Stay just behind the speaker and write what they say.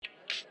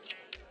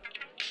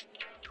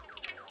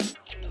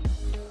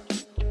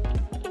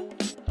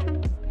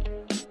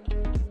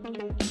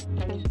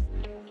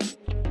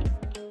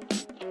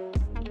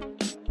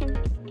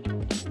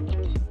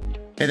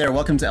Hey there,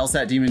 welcome to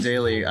LSAT Demon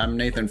Daily. I'm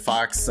Nathan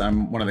Fox.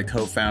 I'm one of the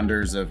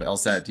co-founders of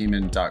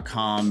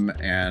LSATdemon.com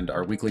and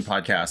our weekly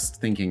podcast,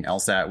 Thinking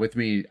LSAT. With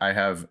me, I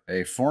have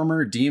a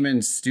former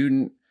Demon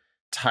student,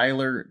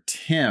 Tyler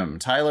Timm.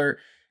 Tyler,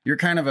 you're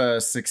kind of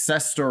a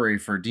success story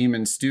for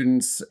Demon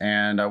students,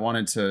 and I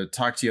wanted to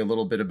talk to you a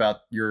little bit about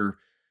your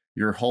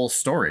whole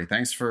story.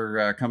 Thanks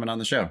for coming on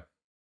the show.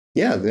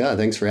 Yeah,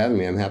 thanks for having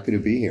me. I'm happy to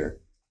be here.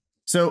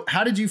 So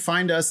how did you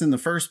find us in the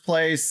first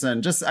place?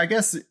 And just, I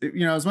guess,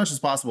 as much as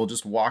possible,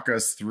 just walk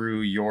us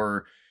through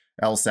your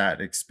LSAT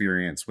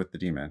experience with the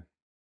Demon.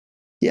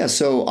 Yeah,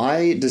 so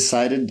I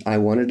decided I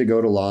wanted to go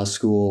to law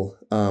school.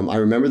 I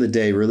remember the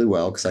day really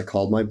well because I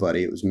called my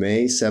buddy. It was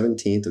May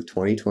 17th of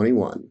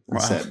 2021. I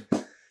said,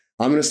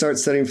 I'm going to start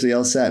studying for the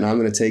LSAT and I'm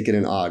going to take it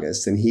in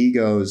August. And he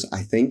goes,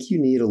 I think you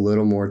need a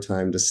little more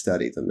time to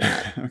study than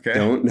that. Okay.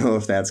 Don't know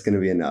if that's going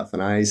to be enough.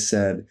 And I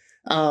said,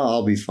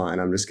 I'll be fine.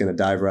 I'm just going to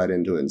dive right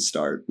into it and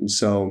start. And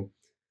so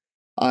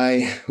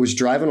I was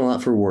driving a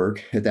lot for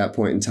work at that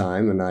point in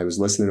time, and I was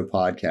listening to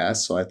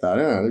podcasts. So I thought,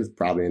 there's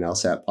probably an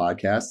LSAT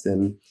podcast.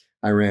 And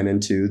I ran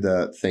into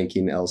the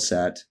Thinking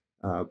LSAT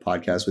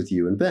podcast with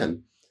you and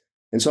Ben.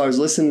 And so I was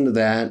listening to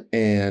that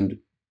and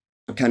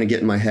kind of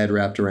getting my head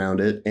wrapped around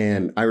it.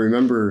 And I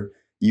remember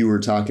you were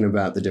talking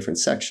about the different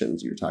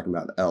sections. You were talking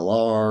about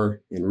LR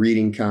and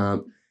reading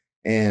comp.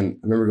 And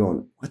I remember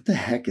going, what the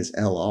heck is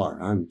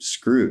LR? I'm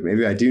screwed.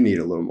 Maybe I do need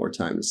a little more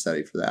time to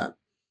study for that.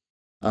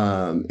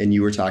 And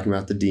you were talking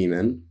about the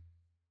Demon.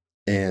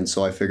 And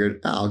so I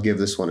figured, I'll give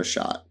this one a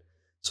shot.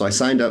 So I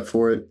signed up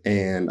for it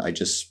and I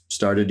just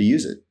started to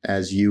use it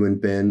as you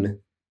and Ben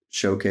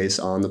showcase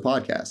on the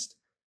podcast.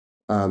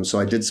 So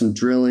I did some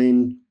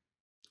drilling,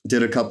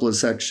 did a couple of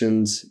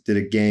sections, did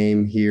a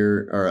game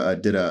here, or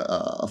did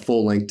a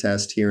full length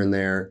test here and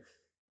there.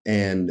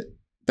 And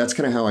that's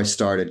kind of how I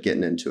started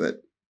getting into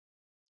it.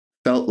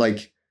 Felt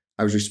like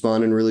I was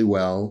responding really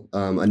well.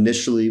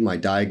 Initially, my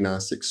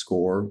diagnostic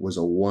score was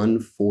a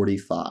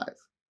 145.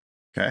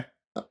 Okay.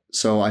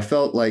 So I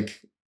felt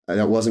like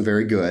that wasn't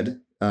very good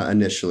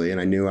initially,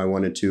 and I knew I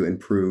wanted to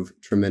improve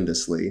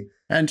tremendously.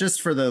 And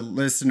just for the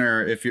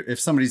listener, if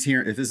somebody's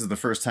here, if this is the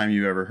first time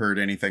you ever heard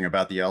anything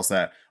about the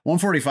LSAT,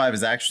 145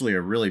 is actually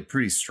a really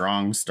pretty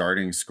strong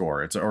starting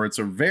score. It's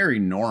a very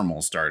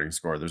normal starting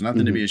score. There's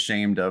nothing to be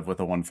ashamed of with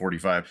a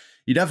 145.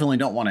 You definitely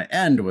don't want to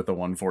end with a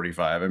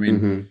 145. I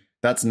mean,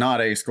 that's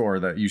not a score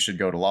that you should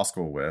go to law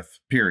school with,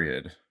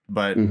 period.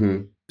 But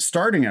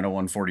starting at a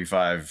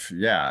 145,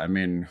 yeah, I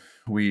mean,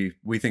 we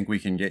think we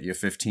can get you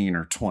 15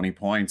 or 20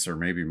 points or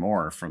maybe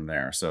more from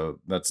there. So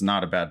that's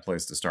not a bad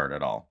place to start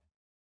at all.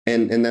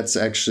 And that's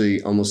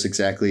actually almost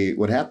exactly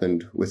what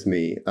happened with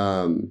me.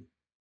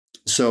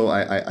 So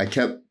I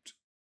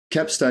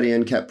kept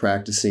studying, kept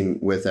practicing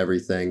with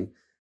everything.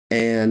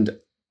 And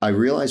I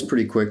realized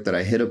pretty quick that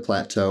I hit a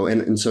plateau.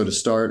 And so to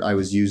start, I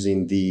was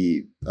using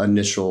the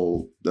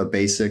initial,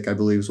 basic, I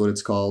believe is what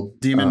it's called.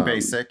 Demon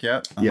Basic,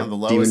 yeah. Yeah, the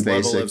lowest Demon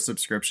level Basic. of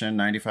subscription,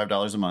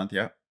 $95 a month,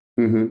 yeah.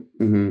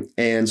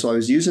 And so I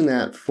was using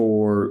that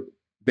for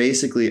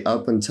basically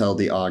up until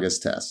the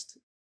August test.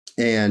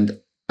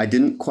 And I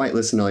didn't quite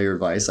listen to all your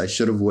advice. I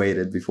should have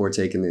waited before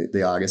taking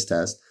the August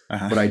test.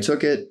 But I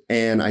took it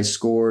and I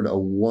scored a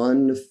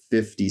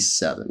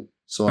 157.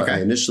 So I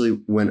initially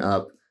went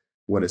up,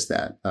 what is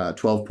that?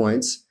 12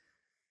 points.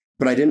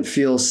 But I didn't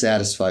feel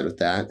satisfied with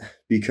that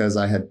because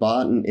I had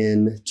bought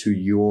into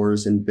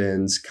yours and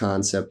Ben's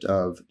concept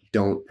of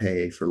don't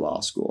pay for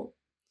law school.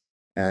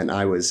 And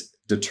I was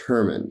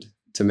determined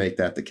to make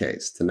that the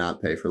case, to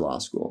not pay for law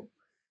school.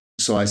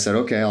 So I said,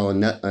 okay,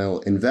 I'll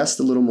invest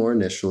a little more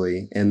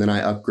initially, and then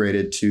I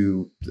upgraded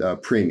to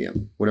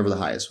premium, whatever the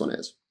highest one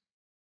is.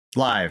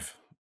 Live.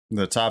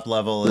 The top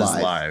level is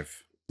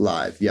live.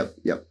 Live, yep.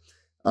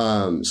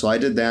 So I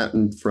did that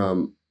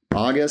from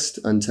August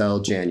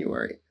until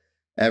January,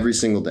 every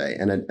single day.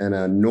 And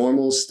a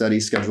normal study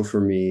schedule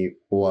for me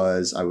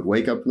was I would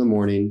wake up in the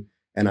morning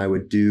and I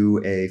would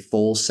do a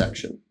full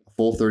section, a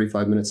full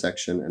 35-minute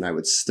section, and I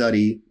would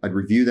study. I'd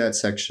review that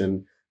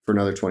section for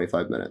another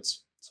 25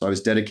 minutes. So I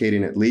was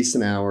dedicating at least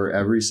an hour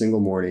every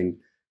single morning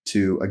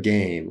to a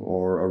game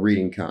or a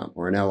reading comp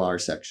or an LR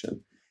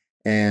section.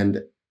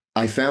 And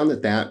I found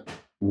that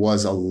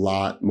was a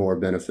lot more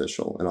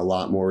beneficial and a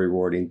lot more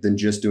rewarding than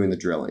just doing the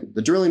drilling.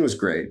 The drilling was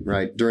great,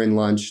 right? During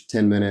lunch,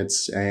 10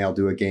 minutes, hey, I'll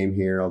do a game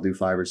here. I'll do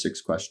 5 or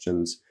 6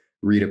 questions,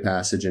 read a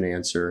passage and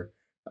answer.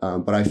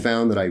 But I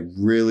found that I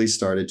really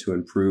started to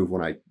improve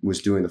when I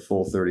was doing the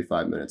full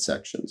 35-minute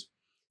sections.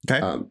 Okay.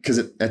 Because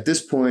at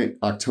this point,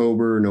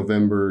 October,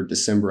 November,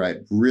 December, I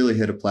really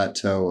hit a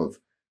plateau of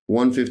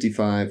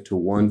 155 to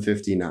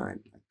 159.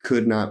 I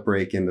could not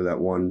break into that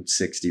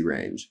 160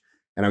 range.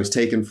 And I was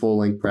taking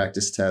full-length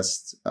practice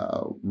tests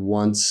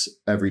once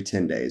every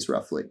 10 days,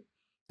 roughly.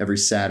 Every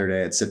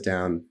Saturday, I'd sit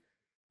down,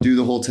 do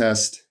the whole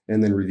test,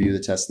 and then review the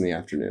test in the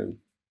afternoon.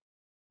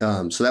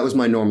 So that was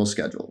my normal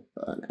schedule.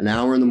 An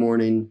hour in the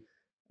morning,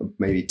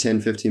 maybe 10,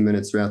 15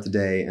 minutes throughout the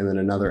day, and then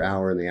another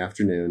hour in the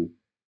afternoon.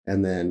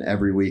 And then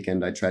every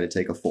weekend, I try to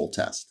take a full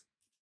test.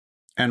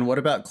 And what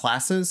about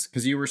classes?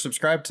 Because you were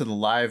subscribed to the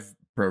live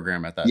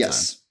program at that time?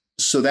 Yes.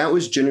 So that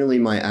was generally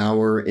my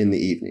hour in the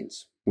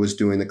evenings, was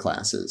doing the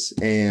classes.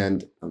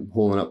 And I'm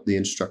pulling up the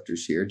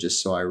instructors here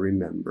just so I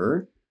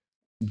remember.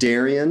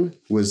 Darian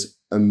was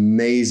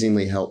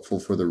amazingly helpful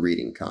for the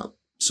reading comp.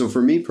 So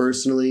for me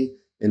personally,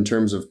 in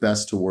terms of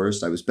best to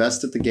worst, I was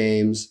best at the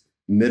games,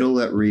 middle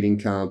at reading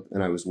comp,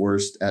 and I was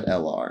worst at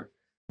LR.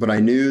 But I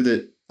knew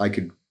that I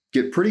could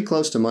get pretty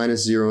close to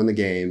 -0 in the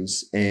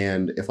games.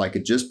 And if I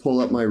could just pull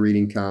up my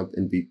reading comp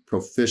and be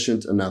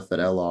proficient enough at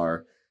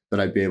LR, that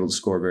I'd be able to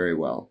score very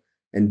well.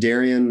 And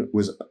Darian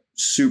was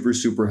super,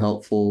 super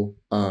helpful.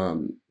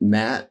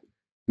 Matt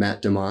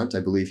Demont, I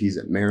believe he's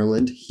at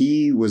Maryland.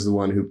 He was the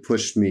one who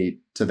pushed me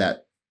to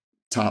that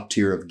top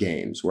tier of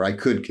games where I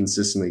could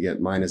consistently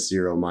get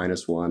 -0,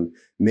 -1,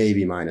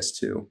 maybe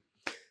 -2.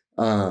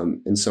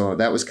 And so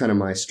that was kind of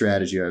my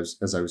strategy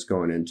as I was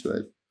going into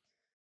it.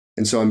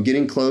 And so I'm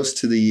getting close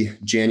to the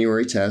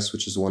January test,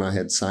 which is the one I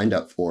had signed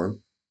up for.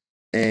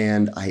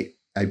 And I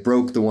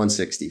broke the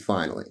 160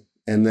 finally.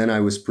 And then I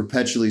was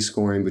perpetually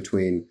scoring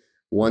between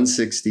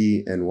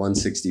 160 and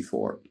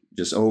 164.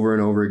 Just over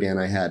and over again.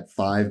 I had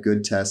 5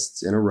 good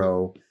tests in a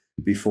row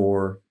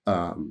before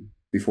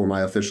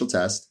my official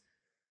test.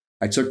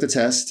 I took the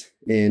test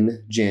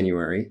in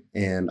January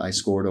and I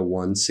scored a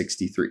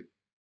 163.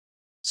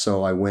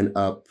 So I went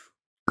up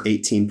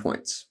 18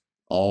 points,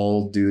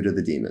 all due to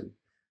the demon.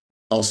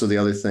 Also, the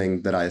other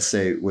thing that I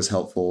say was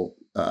helpful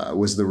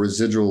was the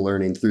residual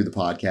learning through the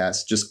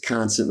podcast, just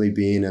constantly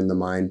being in the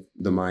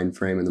mind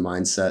frame and the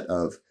mindset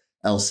of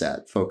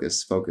LSAT,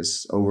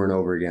 focus over and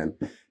over again.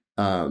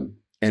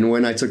 And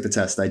when I took the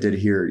test, I did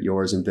hear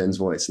yours and Ben's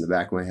voice in the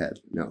back of my head.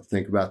 No,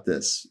 think about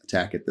this,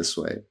 attack it this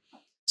way.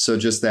 So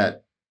just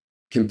that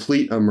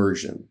complete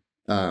immersion,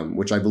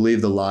 which I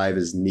believe the live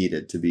is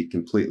needed to be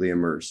completely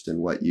immersed in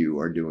what you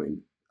are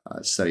doing,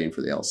 studying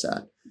for the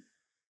LSAT.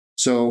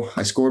 So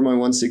I scored my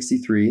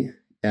 163.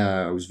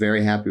 I was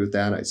very happy with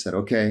that. I said,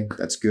 okay,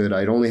 that's good.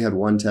 I'd only had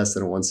one test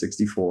at a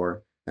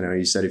 164. I know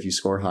you said if you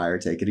score higher,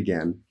 take it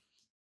again.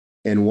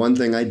 And one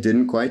thing I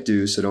didn't quite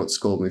do, so don't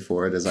scold me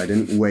for it, is I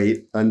didn't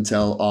wait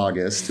until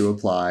August to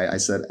apply. I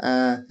said,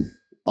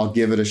 I'll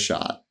give it a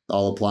shot.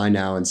 I'll apply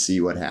now and see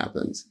what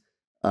happens.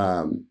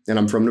 And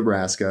I'm from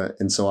Nebraska.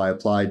 And so I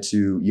applied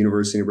to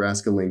University of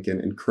Nebraska-Lincoln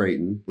and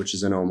Creighton, which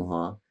is in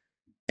Omaha.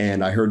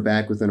 And I heard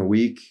back within a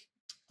week.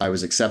 I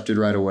was accepted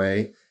right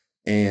away.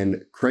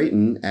 And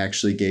Creighton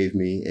actually gave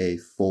me a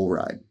full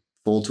ride,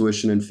 full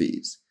tuition and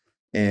fees.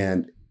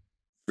 And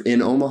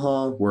in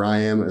Omaha, where I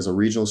am as a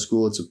regional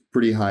school, it's a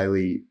pretty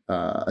highly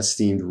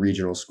esteemed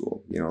regional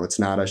school. You know, it's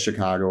not a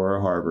Chicago or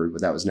a Harvard,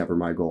 but that was never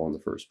my goal in the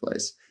first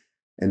place.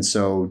 And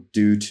so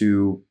due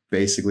to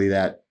basically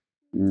that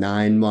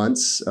 9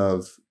 months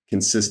of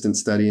consistent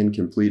study and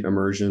complete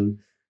immersion,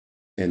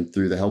 and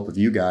through the help of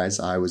you guys,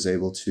 I was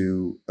able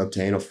to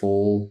obtain a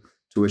full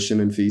tuition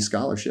and fee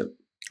scholarship.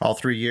 All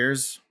 3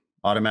 years,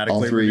 automatically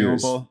all 3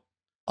 renewable? Years.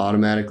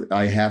 Automatically,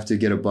 I have to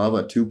get above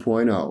a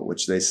 2.0,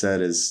 which they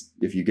said is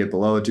if you get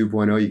below a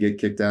 2.0, you get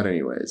kicked out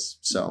anyways.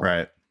 So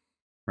right.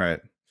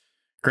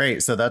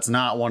 Great. So that's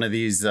not one of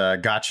these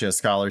gotcha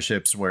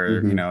scholarships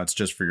where, you know, it's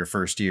just for your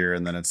first year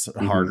and then it's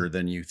harder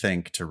than you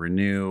think to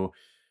renew.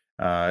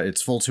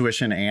 It's full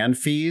tuition and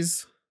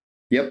fees.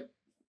 Yep.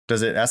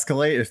 Does it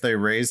escalate if they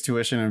raise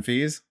tuition and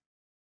fees?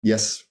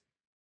 Yes.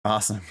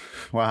 Awesome.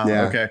 Wow.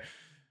 Yeah.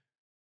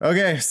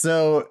 Okay.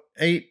 So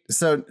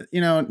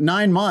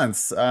 9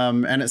 months.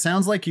 And it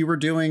sounds like you were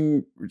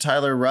doing,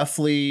 Tyler,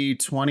 roughly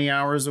 20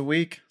 hours a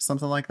week,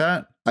 something like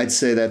that. I'd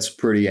say that's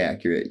pretty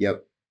accurate.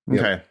 Yep.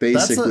 Okay.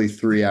 Basically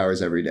 3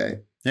 hours every day.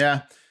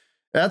 Yeah.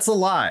 That's a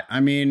lot. I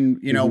mean,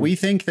 you know, we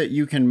think that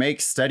you can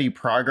make steady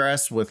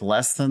progress with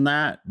less than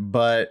that,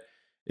 but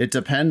it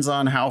depends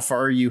on how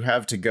far you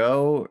have to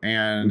go.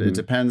 And it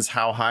depends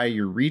how high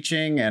you're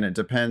reaching. And it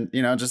depends,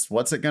 you know, just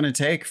what's it going to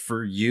take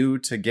for you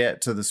to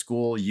get to the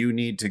school you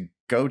need to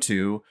go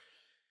to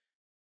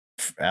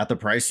at the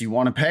price you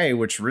want to pay,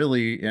 which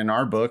really in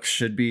our book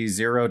should be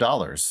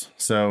 $0.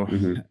 So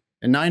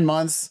in 9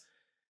 months,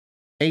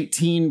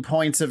 18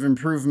 points of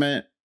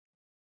improvement.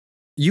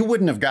 You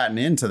wouldn't have gotten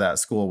into that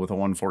school with a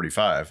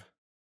 145.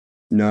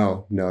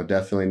 No,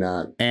 definitely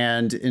not.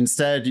 And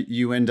instead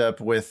you end up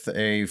with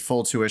a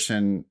full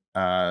tuition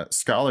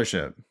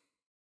scholarship.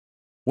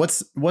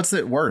 What's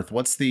it worth?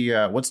 What's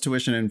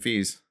tuition and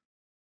fees?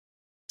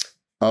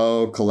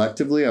 Oh,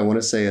 collectively, I want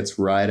to say it's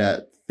right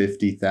at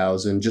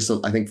 50,000, just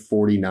I think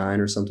 49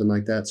 or something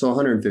like that. So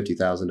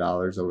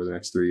 $150,000 over the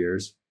next 3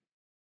 years.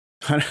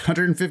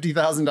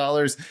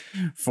 $150,000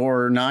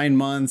 for 9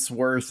 months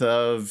worth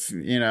of,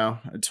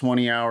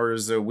 20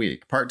 hours a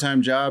week,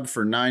 part-time job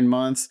for 9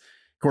 months.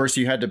 Of course,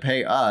 you had to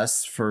pay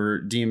us for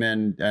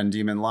Demon and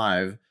Demon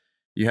Live.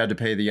 You had to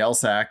pay the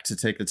LSAC to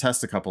take the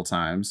test a couple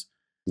times.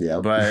 Yeah,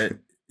 but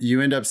you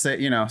end up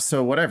saying,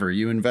 so whatever,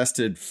 you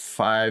invested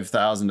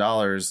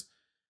 $5,000,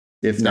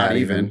 if not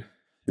even.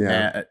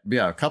 Yeah,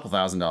 a couple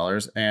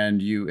 $1,000,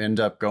 and you end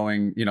up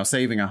going,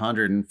 saving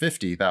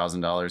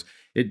 $150,000.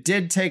 It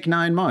did take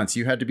 9 months.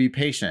 You had to be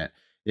patient.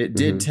 It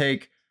did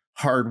take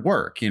hard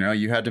work.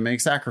 You had to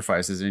make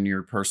sacrifices in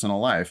your personal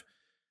life.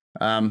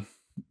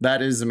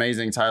 That is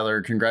amazing,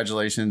 Tyler.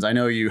 Congratulations. I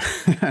know you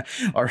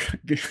are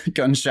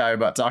gun shy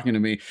about talking to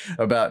me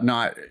about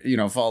not,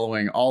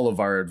 following all of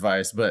our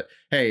advice, but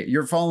hey,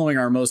 you're following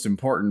our most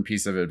important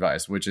piece of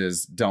advice, which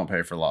is don't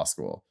pay for law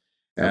school.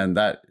 Yep. And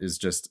that is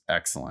just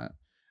excellent.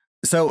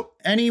 So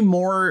any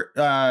more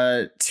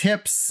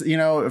tips,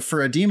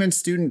 for a Demon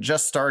student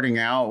just starting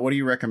out? What do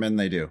you recommend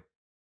they do?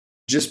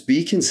 Just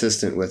be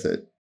consistent with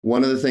it.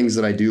 One of the things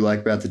that I do like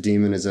about the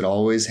Demon is it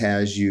always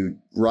has you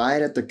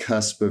right at the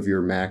cusp of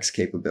your max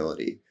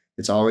capability.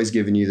 It's always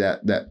giving you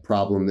that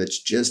problem that's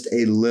just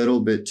a little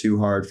bit too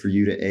hard for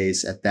you to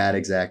ace at that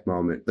exact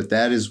moment. But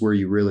that is where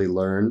you really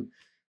learn.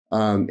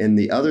 And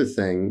the other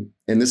thing,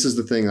 and this is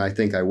the thing I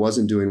think I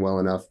wasn't doing well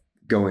enough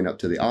going up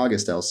to the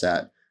August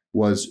LSAT,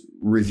 was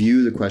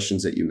review the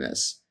questions that you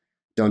miss.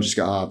 Don't just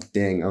go, oh,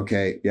 dang,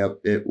 okay, yep,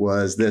 it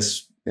was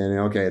this. And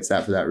okay, it's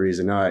that for that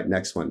reason. All right,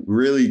 next one.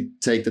 Really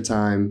take the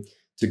time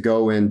to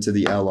go into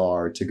the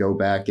LR, to go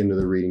back into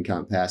the reading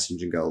comp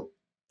passage and go,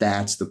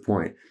 that's the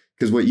point.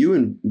 Because what you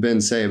and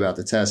Ben say about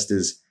the test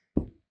is,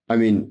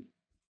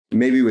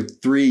 maybe with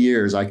 3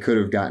 years, I could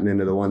have gotten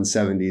into the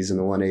 170s and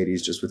the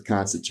 180s just with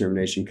constant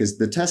determination, because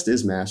the test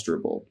is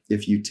masterable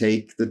if you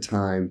take the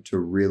time to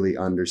really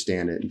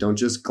understand it. Don't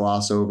just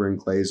gloss over and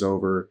glaze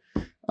over.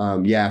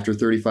 After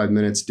 35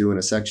 minutes doing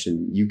a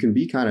section, you can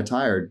be kind of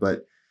tired,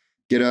 but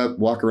get up,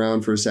 walk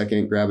around for a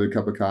second, grab a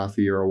cup of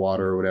coffee or a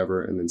water or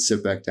whatever, and then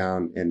sit back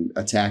down and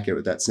attack it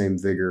with that same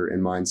vigor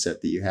and mindset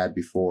that you had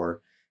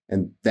before.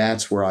 And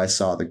that's where I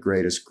saw the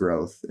greatest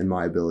growth in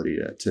my ability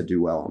to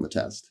do well on the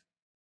test.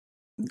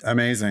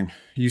 Amazing.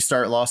 You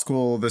start law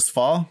school this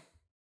fall?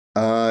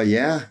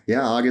 Yeah.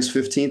 August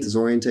 15th is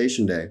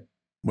orientation day.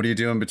 What are you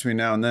doing between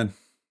now and then?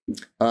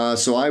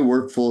 So I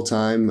work full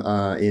time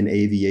in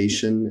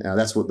aviation.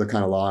 That's what the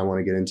kind of law I want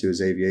to get into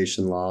is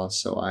aviation law.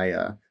 So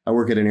I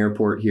work at an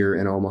airport here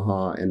in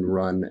Omaha and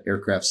run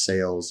aircraft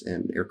sales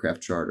and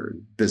aircraft charter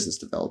and business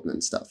development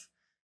and stuff.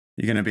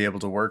 You going to be able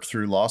to work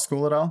through law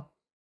school at all?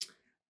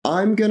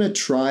 I'm going to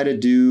try to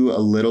do a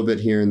little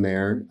bit here and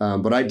there.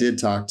 But I did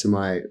talk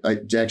to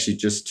actually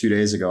just 2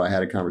 days ago, I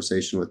had a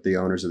conversation with the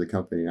owners of the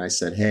company. And I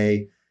said,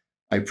 hey,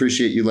 I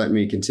appreciate you letting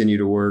me continue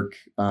to work.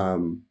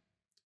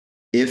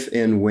 If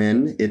and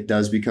when it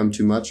does become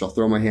too much, I'll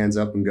throw my hands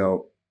up and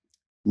go,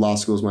 law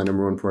school is my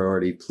number one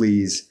priority.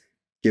 Please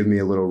give me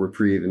a little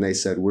reprieve. And they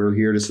said, we're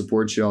here to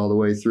support you all the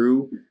way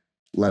through.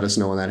 Let us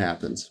know when that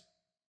happens.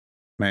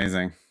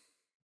 Amazing.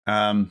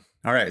 All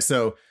right.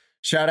 So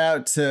shout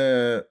out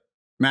to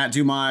Matt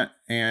Dumont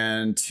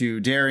and to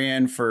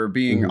Darian for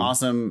being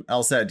awesome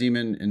LSAT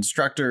Demon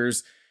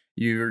instructors.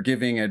 You're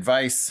giving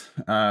advice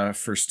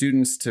for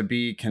students to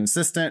be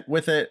consistent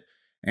with it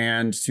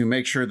and to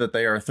make sure that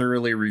they are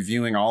thoroughly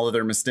reviewing all of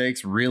their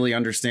mistakes, really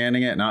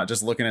understanding it, not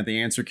just looking at the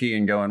answer key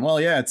and going, well,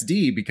 yeah, it's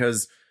D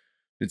because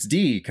it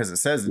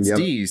says it's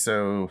D.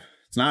 So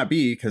it's not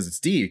B because it's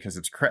D because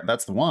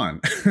that's the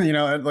one,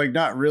 like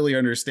not really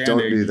understanding.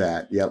 Don't do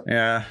that. Yep.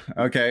 Yeah.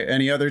 Okay.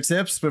 Any other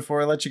tips before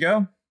I let you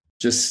go?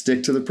 Just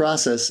stick to the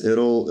process.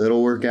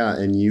 It'll work out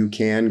and you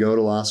can go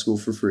to law school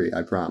for free.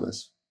 I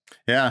promise.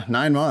 Yeah,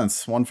 9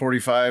 months,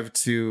 145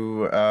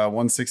 to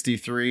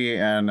 163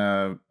 and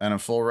a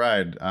full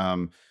ride.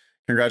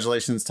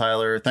 Congratulations,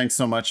 Tyler. Thanks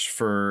so much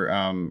for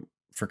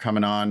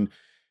coming on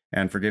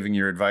and for giving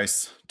your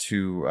advice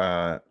to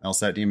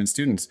LSAT Demon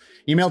students.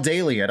 Email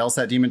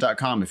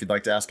daily@lsatdemon.com if you'd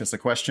like to ask us a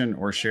question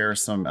or share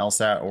some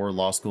LSAT or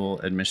law school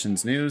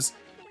admissions news.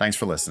 Thanks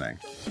for listening.